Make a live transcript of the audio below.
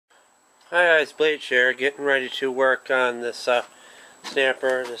Hi guys, Bleach here, getting ready to work on this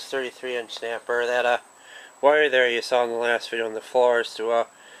snapper, this 33-inch snapper. That wire there you saw in the last video on the floor is to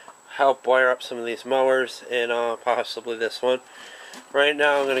help wire up some of these mowers and possibly this one. Right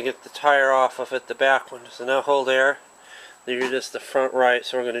now I'm going to get the tire off of it, the back one does not hold air. These are just the front right,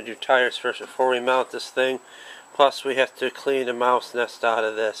 so we're going to do tires first before we mount this thing. Plus we have to clean the mouse nest out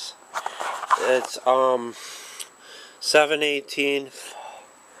of this. It's 7:18.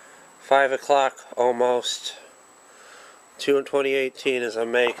 5 o'clock almost. 2018 as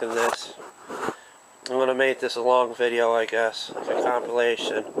I'm making this. I'm going to make this a long video, I guess, like a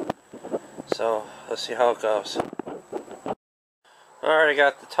compilation. So let's see how it goes. Alright, I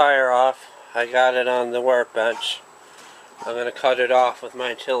got the tire off. I got it on the workbench. I'm going to cut it off with my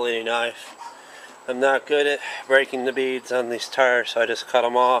utility knife. I'm not good at breaking the beads on these tires, so I just cut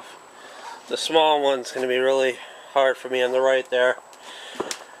them off. The small one's going to be really hard for me on the right there.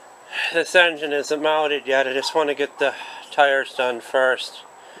 This engine isn't mounted yet. I just want to get the tires done first.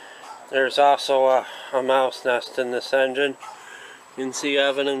 There's also a mouse nest in this engine. You can see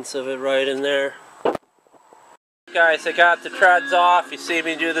evidence of it right in there. Guys, I got the treads off. You see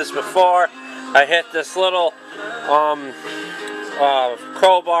me do this before. I hit this little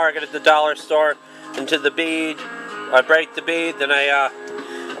crowbar I got at the dollar store into the bead. I break the bead, then I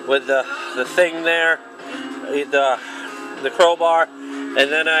with the thing there, the crowbar. And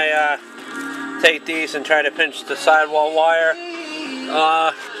then I take these and try to pinch the sidewall wire,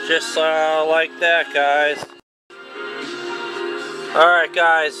 just like that, guys. Alright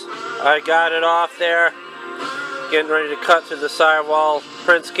guys, I got it off there, getting ready to cut through the sidewall.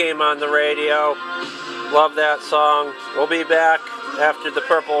 Prince came on the radio, love that song. We'll be back after the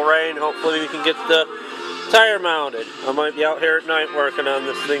purple rain. Hopefully we can get the tire mounted. I might be out here at night working on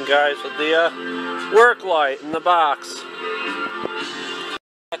this thing, guys, with the work light in the box.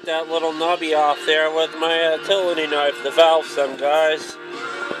 Got that little nubby off there with my utility knife, the valve stem, guys.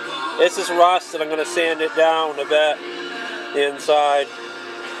 This is rusted. I'm going to sand it down a bit inside.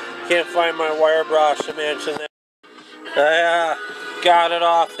 Can't find my wire brush to mention that. I got it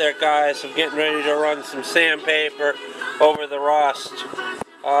off there, guys. I'm getting ready to run some sandpaper over the rust.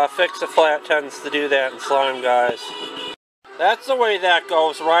 Fix-a-flat tends to do that in slime, guys. That's the way that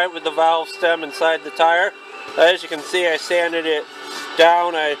goes, right, with the valve stem inside the tire. As you can see, I sanded it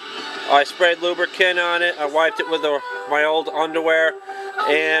down. I sprayed lubricant on it. I wiped it with my old underwear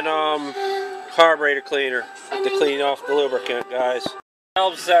and carburetor cleaner to clean off the lubricant, guys.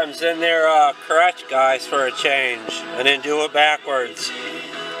 Valve stems in there correct, guys, for a change, and then do it backwards.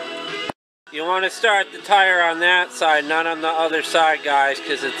 You want to start the tire on that side, not on the other side, guys,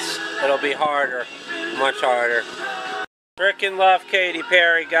 because it'll be harder, much harder. Frickin' love Katy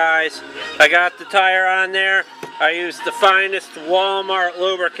Perry, guys. I got the tire on there. I used the finest Walmart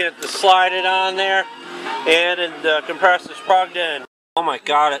lubricant to slide it on there, and the compressor's plugged in. Oh my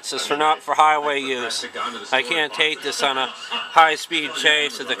god, it says not for highway use. I can't take this on a high-speed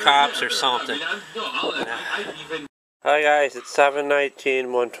chase of the cops or something. Hi guys, it's 7:19,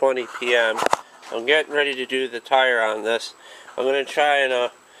 1:20 p.m. I'm getting ready to do the tire on this. I'm going to try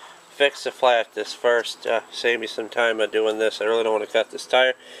and fix-a-flat this first, save me some time by doing this. I really don't want to cut this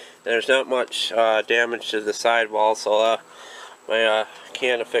tire. There's not much damage to the sidewall, so my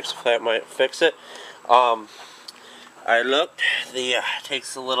can of fix-a-flat might fix it. I looked,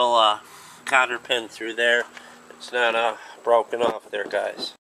 takes a little cotter pin through there. It's not broken off there,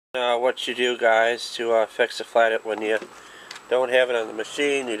 guys. What you do, guys, to fix-a-flat it when you don't have it on the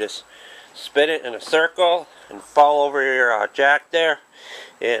machine, you just spin it in a circle and fall over your jack there,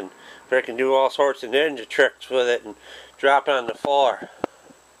 and you can do all sorts of ninja tricks with it and drop it on the floor.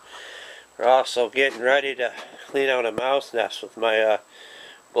 We're also getting ready to clean out a mouse nest with my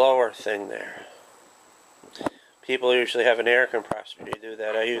blower thing there. People usually have an air compressor to do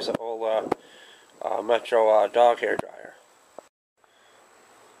that. I use a whole Metro dog hair dryer.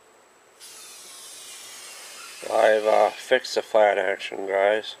 I've fixed the flat action,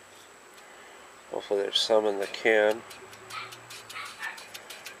 guys. Hopefully there's some in the can.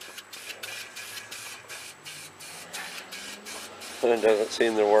 It doesn't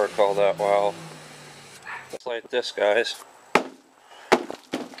seem to work all that well. Just like this, guys. It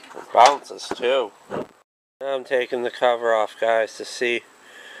bounces too. Now I'm taking the cover off, guys, to see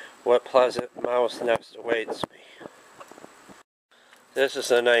what pleasant mouse nest awaits me. This is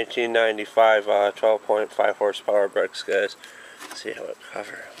a 1995 12.5 horsepower briggs, guys. Let's see how it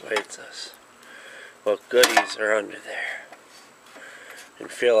cover awaits us. What goodies are under there. You can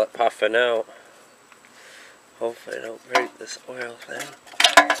feel it puffing out. Hopefully I don't break this oil thing.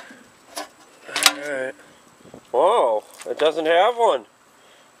 Alright. Whoa, it doesn't have one.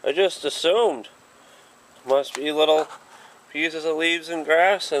 I just assumed. Must be little pieces of leaves and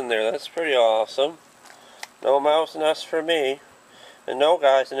grass in there. That's pretty awesome. No mouse nest for me. And no,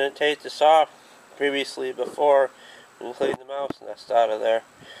 guys, I didn't take this off previously before and clean the mouse nest out of there.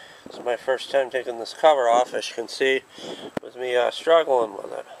 This is my first time taking this cover off, as you can see, with me struggling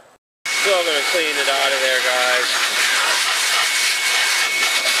with it. Still going to clean it out of there, guys.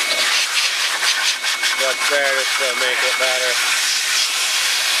 What's there just to make it better.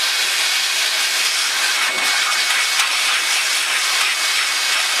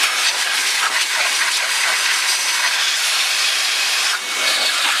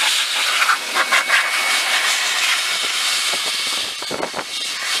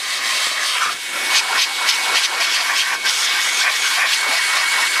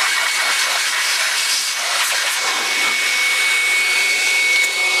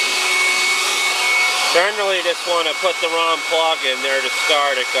 Generally just want to put the wrong plug in there to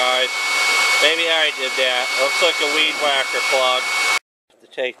start it, guys. Maybe I did that. Looks like a weed whacker plug. I have to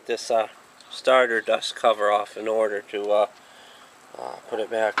take this starter dust cover off in order to put it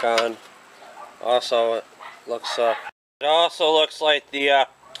back on. Also, it also looks like the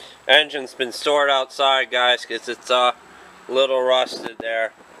engine's been stored outside, guys, because it's a little rusted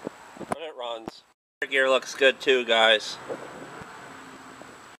there. But it runs. The gear looks good too, guys.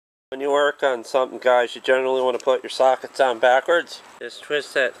 When you work on something, guys, you generally want to put your sockets on backwards. Just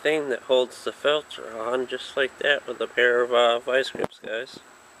twist that thing that holds the filter on, just like that, with a pair of vice grips, guys.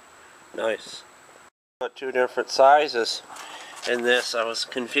 Nice. Got two different sizes in this. I was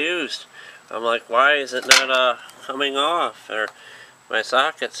confused. I'm like, why is it not coming off? Or my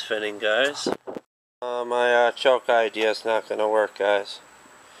socket's fitting, guys. My choke idea is not going to work, guys.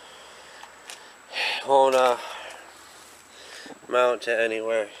 Won't mount to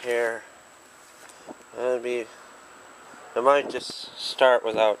anywhere here. I might just start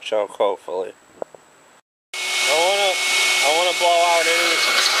without choke, hopefully. I wanna blow out any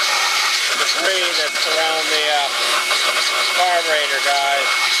debris that's around the carburetor, guys.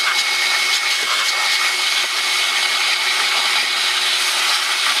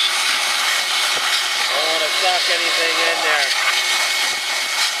 I don't want to suck anything in there.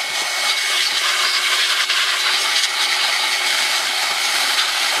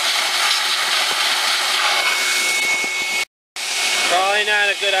 Probably not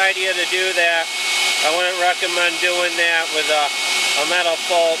a good idea to do that. I wouldn't recommend doing that with a metal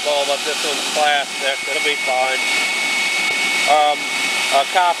bolt bulb, but this one's plastic. It'll be fine. A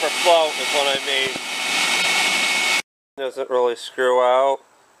copper float is what I made. Doesn't really screw out.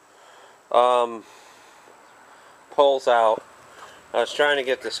 Pulls out. I was trying to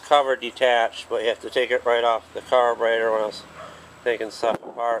get this cover detached, but you have to take it right off the carburetor when I was taking stuff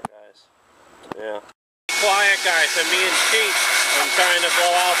apart, guys. Yeah. Quiet, guys. I'm being cheap. I'm trying to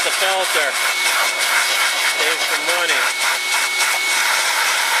blow out the filter. Save some money.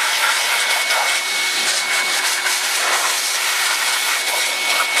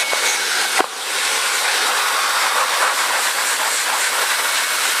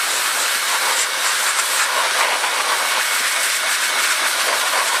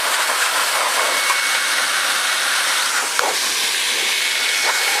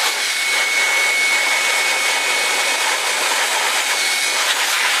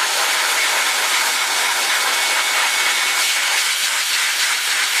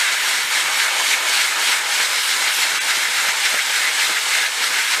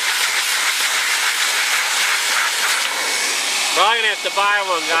 Well, I'm going to have to buy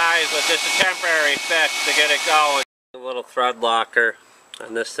one, guys, with just a temporary fix to get it going. A little thread locker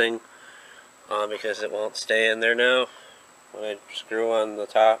on this thing because it won't stay in there now when I screw on the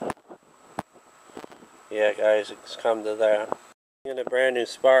top. Yeah, guys, it's come to that. I'm getting a brand new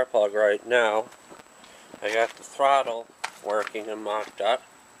spark plug right now. I got the throttle working and mocked up.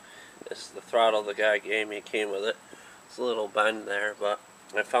 This is the throttle the guy gave me. It came with it. It's a little bend there, but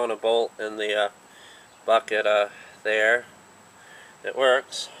I found a bolt in the bucket there. It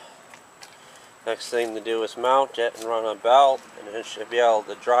works. Next thing to do is mount it and run a belt, and it should be able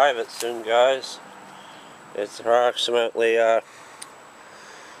to drive it soon, guys. It's approximately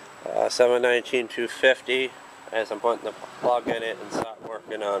 719/250 as I'm putting the plug in it and start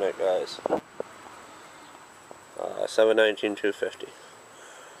working on it, guys. 719/250.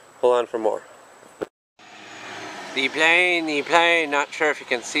 Hold on for more. The plane, not sure if you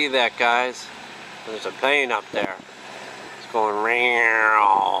can see that, guys. There's a plane up there. Going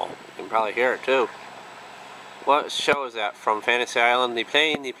round. You can probably hear it too. What show is that from? Fantasy Island? The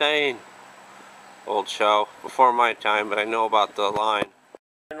plane. Old show. Before my time, but I know about the line. I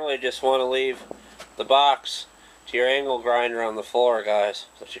generally just want to leave the box to your angle grinder on the floor, guys,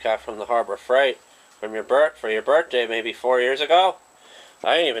 that you got from the Harbor Freight from for your birthday maybe 4 years ago.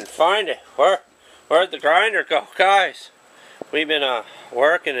 I didn't even find it. Where'd the grinder go, guys? We've been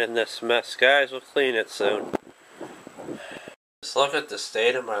working in this mess, guys. We'll clean it soon. Just look at the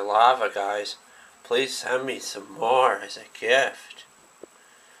state of my lava, guys. Please send me some more as a gift.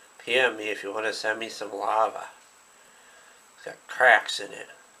 PM me if you want to send me some lava. It's got cracks in it.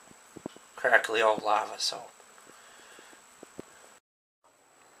 Crackly old lava soap.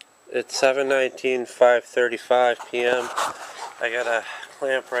 It's 7:19, 5:35 p.m. I got a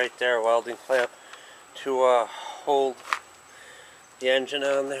clamp right there, a welding clamp, to hold the engine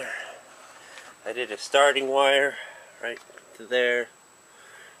on there. I did a starting wire right to there,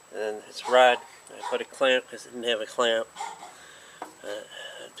 and it's red. I put a clamp because it didn't have a clamp. The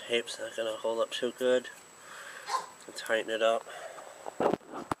tape's not going to hold up too good. I'll tighten it up.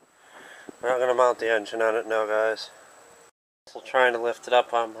 We're not going to mount the engine on it now, guys. Still trying to lift it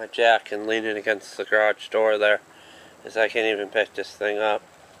up on my jack and lean it against the garage door there, as I can't even pick this thing up.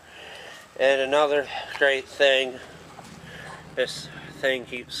 And another great thing, this thing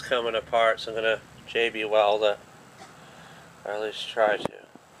keeps coming apart, so I'm going to JB weld it, or at least try to.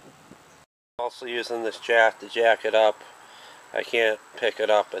 Also using this jack to jack it up. I can't pick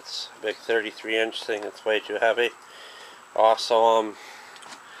it up, it's a big 33-inch thing, it's way too heavy. Also,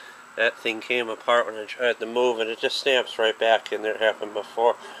 that thing came apart when I tried to move, and it just snaps right back in there. It happened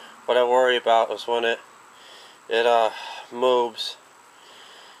before. What I worry about was when it moves,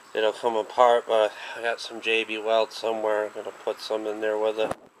 it'll come apart, but I got some JB weld somewhere. I'm going to put some in there with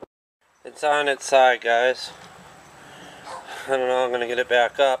it. It's on its side, guys. I don't know, I'm going to get it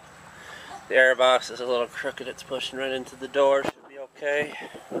back up. The airbox is a little crooked, it's pushing right into the door, should be okay.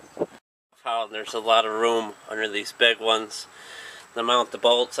 There's a lot of room under these big ones to mount the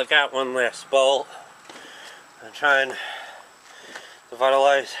bolts. I got one last bolt. I'm trying to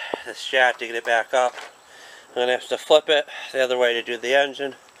vitalize this jack to get it back up. I'm going to have to flip it the other way to do the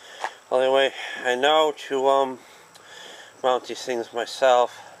engine. Only way I know to mount these things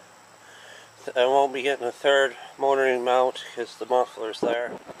myself. I won't be getting a third motoring mount because the muffler's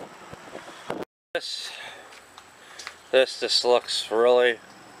there. This just looks really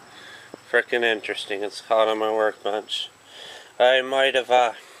freaking interesting. It's caught on my workbench. I might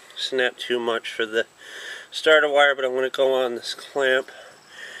have snapped too much for the starter wire, but I'm going to go on this clamp.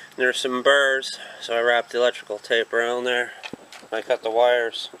 There's some burrs, so I wrapped the electrical tape around there. I cut the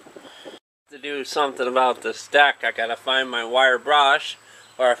wires. To do something about this deck, I gotta find my wire brush,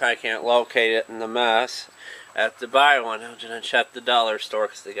 or if I can't locate it in the mess, I have to buy one. I'm gonna check the dollar store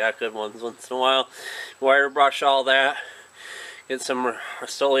because they got good ones once in a while. Wire brush all that. Get some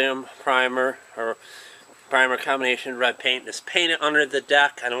Rust-Oleum primer or primer combination red paint. Just paint it under the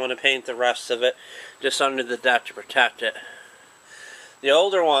deck. I don't want to paint the rest of it, just under the deck to protect it. The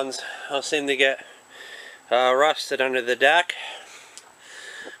older ones don't seem to get rusted under the deck,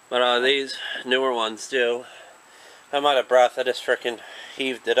 but these newer ones do. I'm out of breath. I just frickin'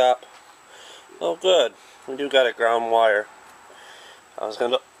 heaved it up. Oh, good. We do got a ground wire. I was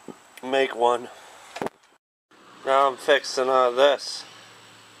gonna make one. Now I'm fixing this.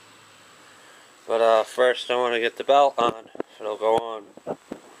 But first I want to get the belt on. It'll go on.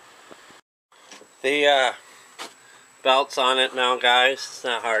 The belt's on it now, guys. It's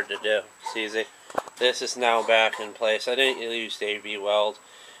not hard to do. It's easy. This is now back in place. I didn't use JB weld.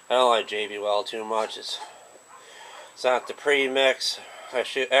 I don't like JB weld too much. It's not the pre-mix.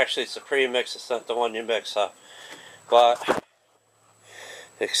 Actually, it's the pre-mix. It's not the one you mix up. But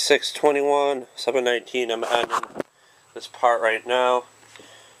it's 621, 719. I'm adding this part right now,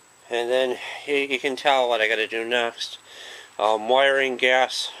 and then you can tell what I got to do next. Wiring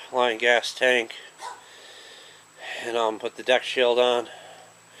gas line, gas tank, and put the deck shield on.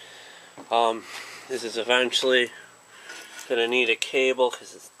 This is eventually gonna need a cable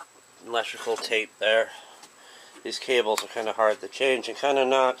because it's electrical tape there. These cables are kind of hard to change, and kind of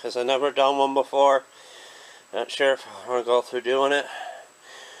not because I've never done one before. Not sure if I want to go through doing it.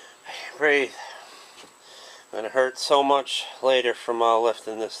 I can't breathe. And it hurts so much later from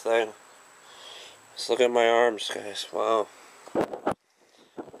lifting this thing. Just look at my arms, guys. Wow.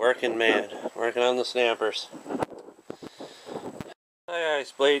 Working, man. Working on the snappers. Hi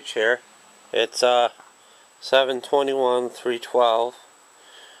guys, Bleach here. It's 7:21, 3:12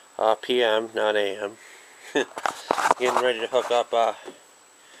 p.m., not a.m. Getting ready to hook up a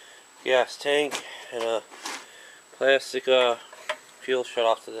gas tank and a plastic fuel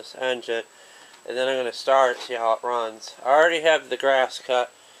shutoff to this engine, and then I'm going to start and see how it runs. I already have the grass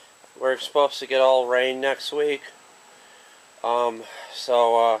cut. We're supposed to get all rain next week,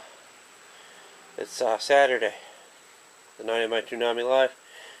 so it's Saturday. the 90x2 Live.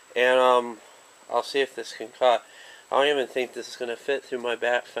 And I'll see if this can cut. I don't even think this is going to fit through my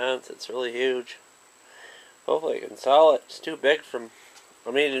back fence. It's really huge. Hopefully I can sell it. It's too big from...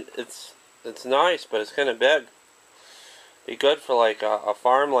 I mean, it's nice, but it's kind of big. Be good for like a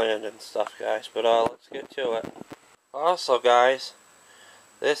farmland and stuff, guys. But let's get to it. Also, guys,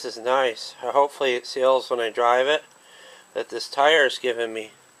 this is nice. Hopefully it seals when I drive it. That this tire is giving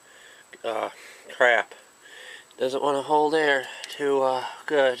me crap. Doesn't want to hold air too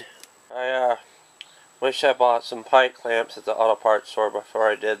good. I wish I bought some pipe clamps at the auto parts store before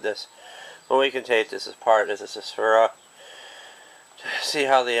I did this. Well, we can take this apart. This is just for to see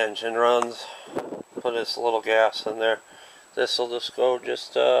how the engine runs. Put this little gas in there. This will just go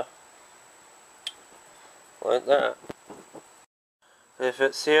just like that. If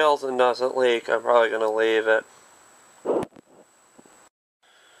it seals and doesn't leak, I'm probably going to leave it.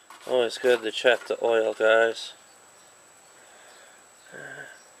 Always good to check the oil, guys.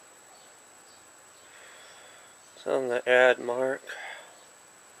 It's on the add mark.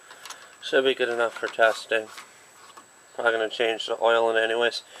 Should be good enough for testing. Probably going to change the oil in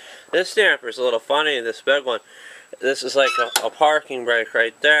anyways. This stamper is a little funny, this big one. This is like a parking brake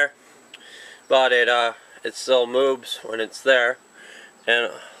right there. But it still moves when it's there.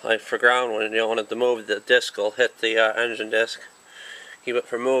 And like for ground, when you don't want it to move, the disc will hit the engine disc. Keep it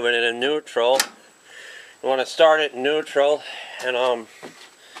from moving. And in neutral, you want to start it in neutral and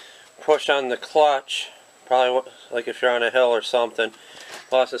push on the clutch. Probably like if you're on a hill or something.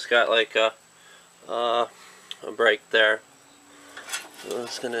 Plus it's got like a brake there. So I'm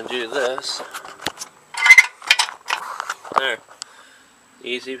just gonna do this. There.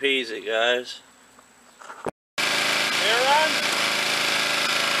 Easy peasy, guys. Air run.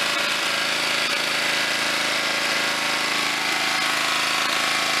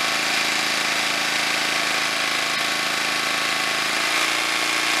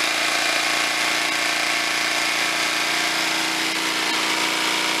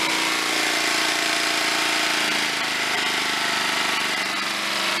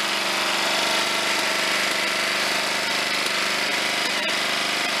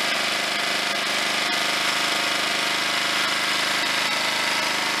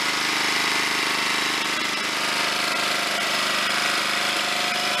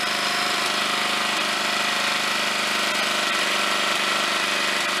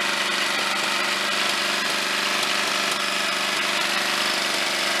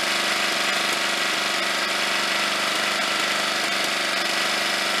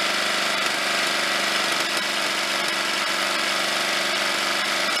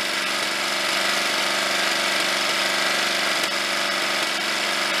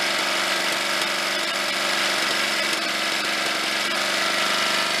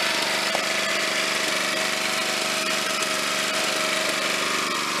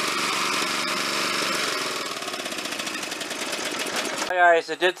 Hi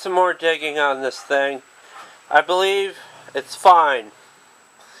guys, I did some more digging on this thing. I believe it's fine.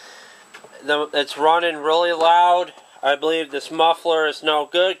 It's running really loud. I believe this muffler is no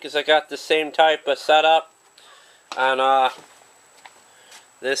good because I got the same type of setup on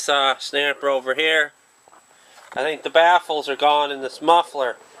this snapper over here. I think the baffles are gone in this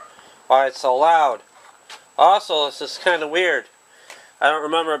muffler. Why it's so loud. Also, this is kind of weird. I don't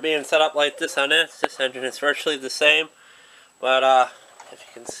remember it being set up like this on this. This engine is virtually the same. But if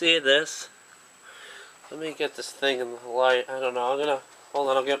you can see this, let me get this thing in the light. I don't know. Hold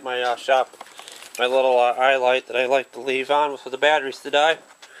on. I'll get my my little eye light that I like to leave on for the batteries to die.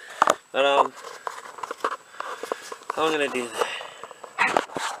 But I'm gonna do that.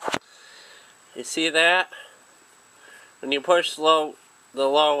 You see that? When you push the low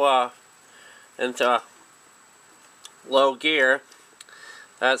into low gear,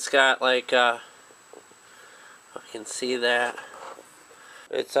 that's got like you can see that.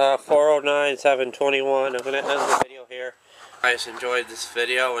 It's 409-721. I'm going to end the video here. If you guys enjoyed this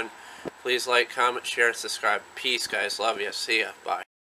video, and please like, comment, share, and subscribe. Peace, guys. Love you. See ya. Bye.